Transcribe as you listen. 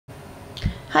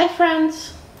Hi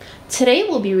friends! Today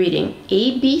we'll be reading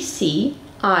ABC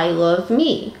I Love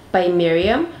Me by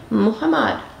Miriam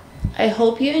Muhammad. I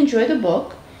hope you enjoy the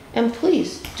book and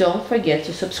please don't forget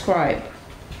to subscribe.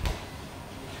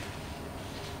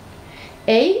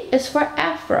 A is for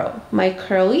Afro. My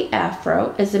curly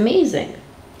afro is amazing.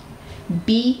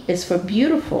 B is for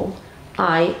beautiful.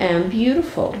 I am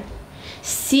beautiful.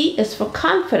 C is for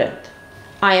confident.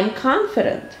 I am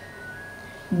confident.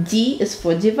 D is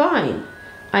for divine.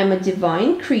 I'm a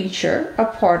divine creature, a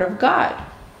part of God.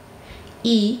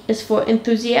 E is for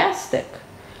enthusiastic.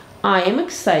 I am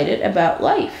excited about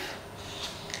life.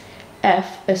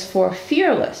 F is for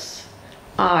fearless.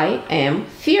 I am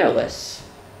fearless.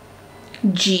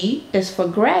 G is for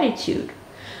gratitude.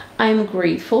 I am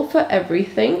grateful for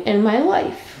everything in my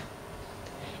life.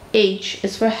 H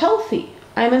is for healthy.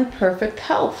 I am in perfect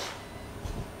health.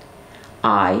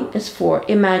 I is for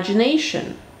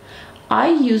imagination. I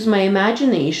use my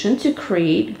imagination to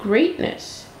create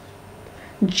greatness.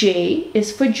 J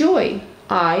is for joy.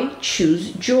 I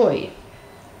choose joy.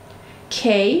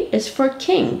 K is for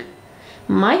king.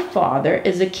 My father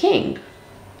is a king.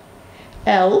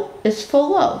 L is for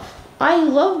love. I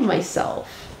love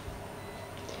myself.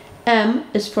 M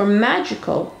is for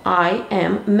magical. I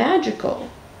am magical.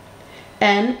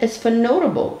 N is for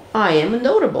notable. I am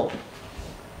notable.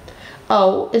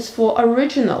 O is for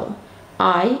original.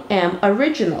 I am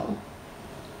original.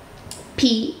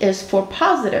 P is for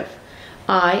positive.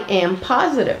 I am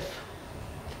positive.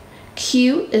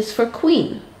 Q is for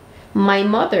queen. My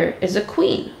mother is a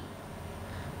queen.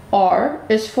 R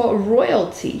is for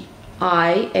royalty.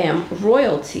 I am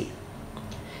royalty.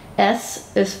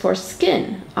 S is for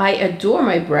skin. I adore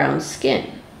my brown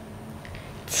skin.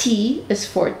 T is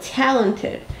for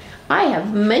talented. I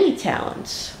have many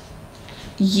talents.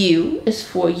 U is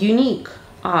for unique.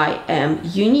 I am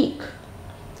unique.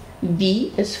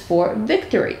 V is for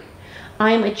victory.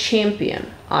 I am a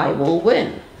champion. I will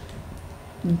win.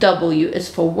 W is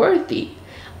for worthy.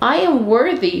 I am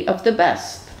worthy of the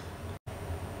best.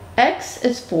 X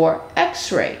is for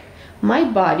X-ray. My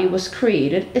body was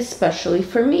created especially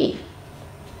for me.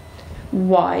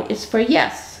 Y is for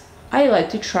yes. I like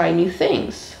to try new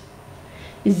things.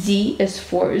 Z is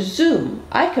for zoom.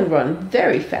 I can run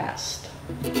very fast.